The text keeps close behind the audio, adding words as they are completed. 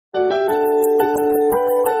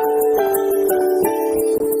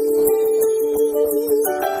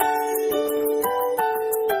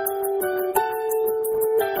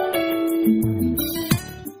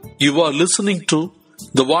You are listening to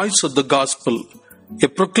The Voice of the Gospel, a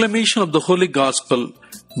proclamation of the Holy Gospel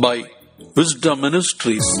by Wisdom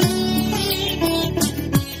Ministries.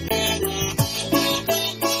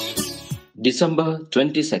 December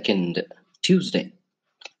 22nd, Tuesday.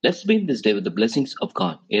 Let's begin this day with the blessings of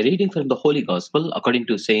God. A reading from the Holy Gospel according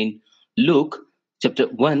to Saint Luke, chapter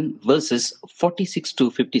 1, verses 46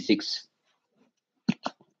 to 56.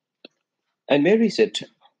 And Mary said,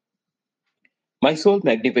 "My soul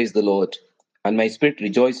magnifies the Lord, and my spirit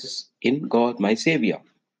rejoices in God my Savior.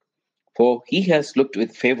 For he has looked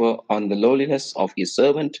with favor on the lowliness of his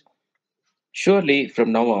servant. Surely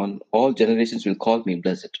from now on all generations will call me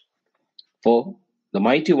blessed. For the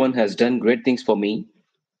Mighty One has done great things for me,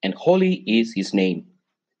 and holy is his name.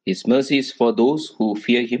 His mercy is for those who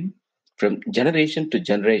fear him from generation to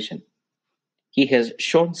generation. He has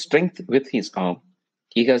shown strength with his arm.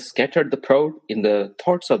 He has scattered the proud in the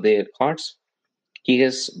thoughts of their hearts. He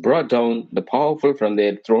has brought down the powerful from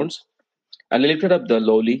their thrones and lifted up the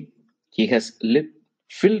lowly. He has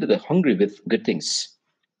filled the hungry with good things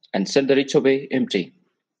and sent the rich away empty.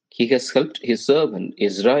 He has helped his servant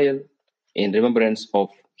Israel in remembrance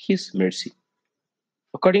of his mercy,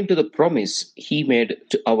 according to the promise he made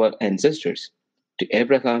to our ancestors, to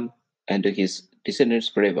Abraham and to his descendants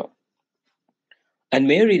forever." And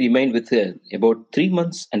Mary remained with her about 3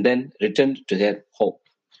 months and then returned to her home.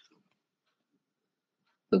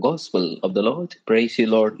 The Gospel of the Lord. Praise you,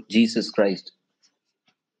 Lord Jesus Christ.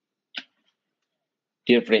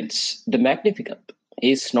 Dear friends, the Magnificat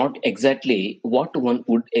is not exactly what one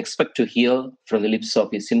would expect to hear from the lips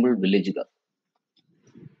of a simple village girl.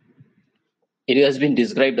 It has been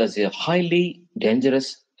described as a highly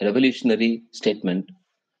dangerous revolutionary statement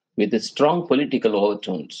with strong political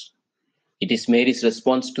overtones. It is Mary's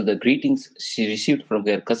response to the greetings she received from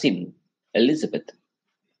her cousin Elizabeth,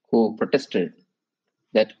 who protested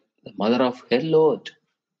that the mother of her Lord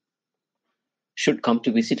should come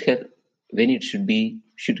to visit her when it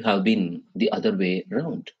should have been the other way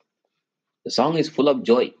round. The song is full of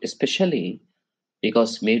joy, especially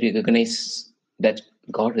because Mary recognizes that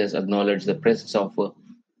God has acknowledged the presence of a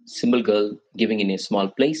simple girl living in a small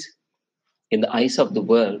place, in the eyes of the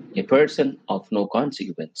world, a person of no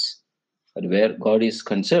consequence. But where God is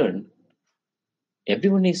concerned,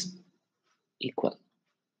 everyone is equal.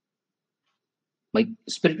 My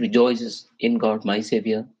spirit rejoices in God my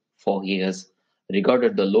Savior, for he has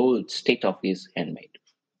regarded the low state of his handmaid.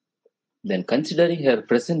 Then, considering her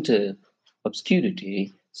present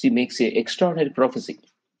obscurity, she makes an extraordinary prophecy.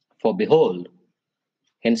 For behold,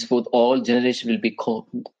 henceforth all generations will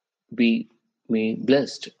be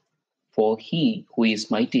blessed. For he who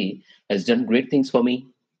is mighty has done great things for me,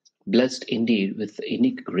 blessed indeed with the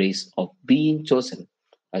unique grace of being chosen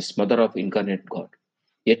as mother of incarnate God.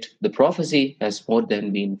 Yet the prophecy has more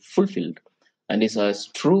than been fulfilled and is as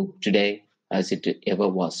true today as it ever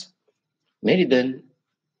was. Mary then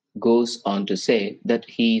goes on to say that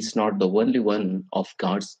he is not the only one of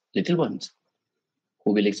God's little ones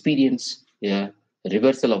who will experience a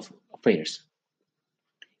reversal of affairs.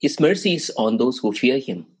 His mercy is on those who fear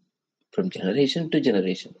him from generation to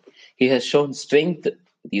generation. He has shown strength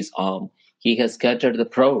with his arm. He has scattered the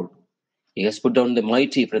proud. He has put down the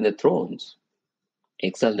mighty from their thrones,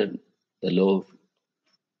 exalted the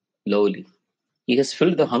lowly. He has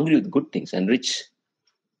filled the hungry with good things, and rich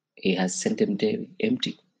he has sent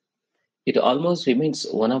empty. It almost remains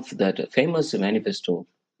one of that famous manifesto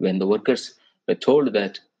when the workers were told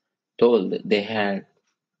they had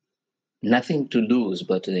nothing to lose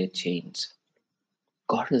but their chains.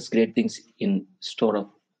 God has great things in store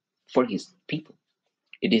for his people.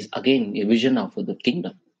 It is again a vision of the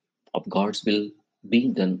kingdom of God's will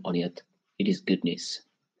being done on earth. It is goodness.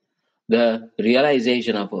 The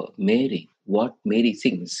realization of Mary, what Mary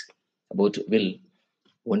sings about, will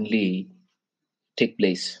only take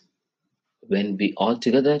place when we all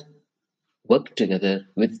together work together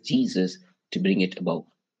with Jesus to bring it about.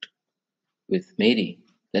 With Mary,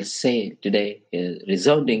 let's say today a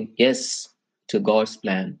resounding yes to God's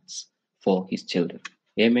plans for his children.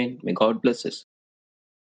 Amen. May God bless us.